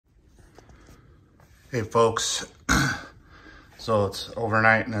Hey folks, so it's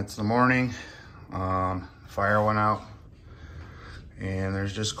overnight and it's the morning. Fire went out and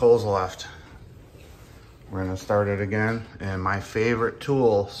there's just coals left. We're gonna start it again. And my favorite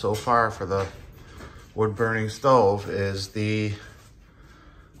tool so far for the wood burning stove is the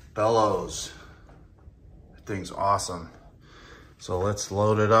Bellows. That thing's awesome. So let's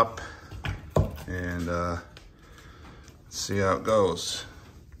load it up and see how it goes.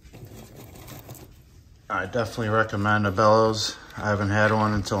 I definitely recommend a Bellows. I haven't had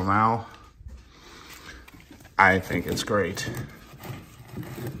one until now. I think it's great.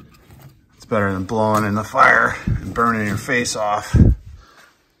 It's better than blowing in the fire and burning your face off.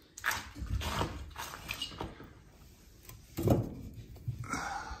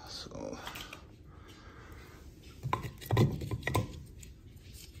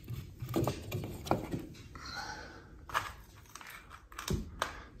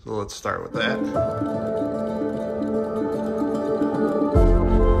 So let's start with that.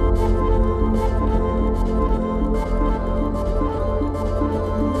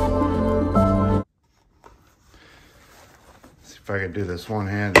 See if I can do this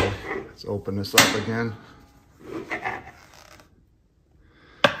one-handed. Let's open this up again.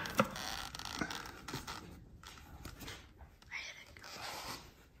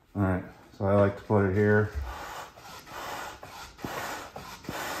 All right, so I like to put it here.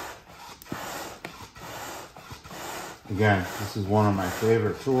 Again, this is one of my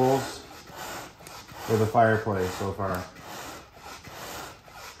favorite tools for the fireplace so far.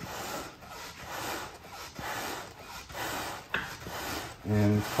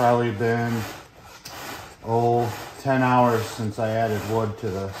 And it's probably been, 10 hours since I added wood to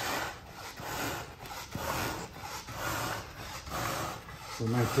the... So it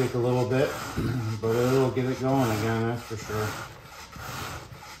might take a little bit, but it'll get it going again, that's for sure.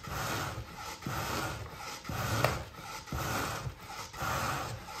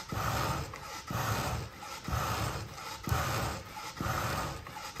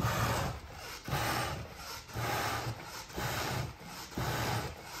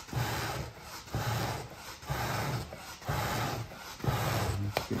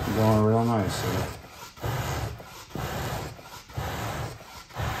 It's going real nice here.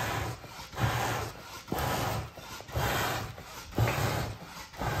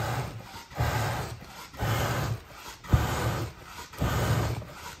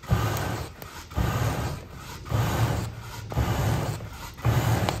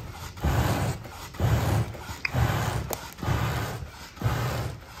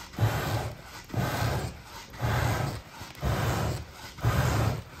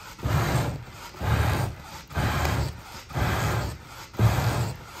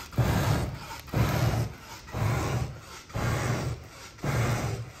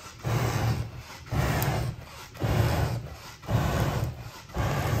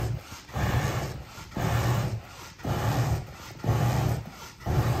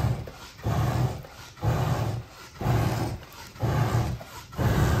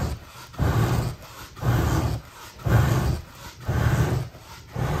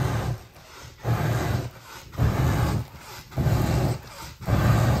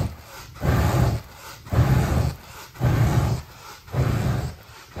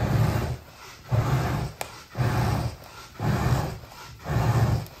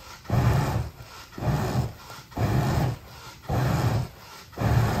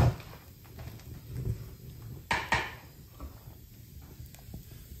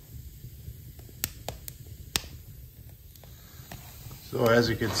 So as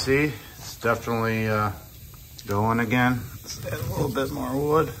you can see, it's definitely going again. Let's add a little bit more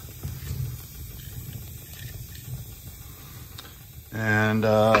wood. And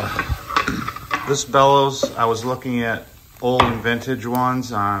this Bellows, I was looking at old and vintage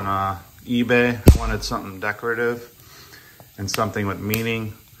ones on eBay. I wanted something decorative and something with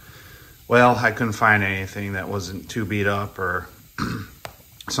meaning. Well, I couldn't find anything that wasn't too beat up, or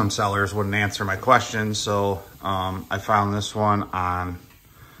some sellers wouldn't answer my questions, so I found this one on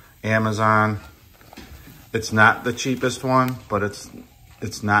Amazon. It's not the cheapest one, but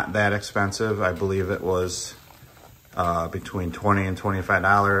it's not that expensive. I believe it was between $20 and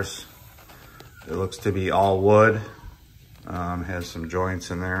 $25. It looks to be all wood. Has some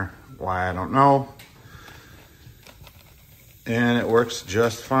joints in there. Why, I don't know. And it works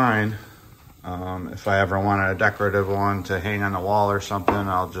just fine. If I ever wanted a decorative one to hang on the wall or something,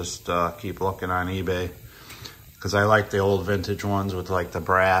 I'll just keep looking on eBay, because I like the old vintage ones with like the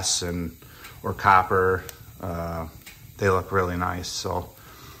brass or copper. They look really nice. So,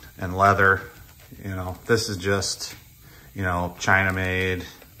 and leather, you know, this is just, you know, China made.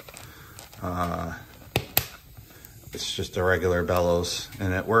 It's just a regular bellows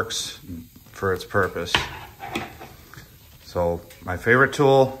and it works for its purpose. So my favorite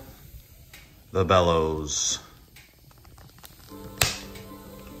tool, the bellows.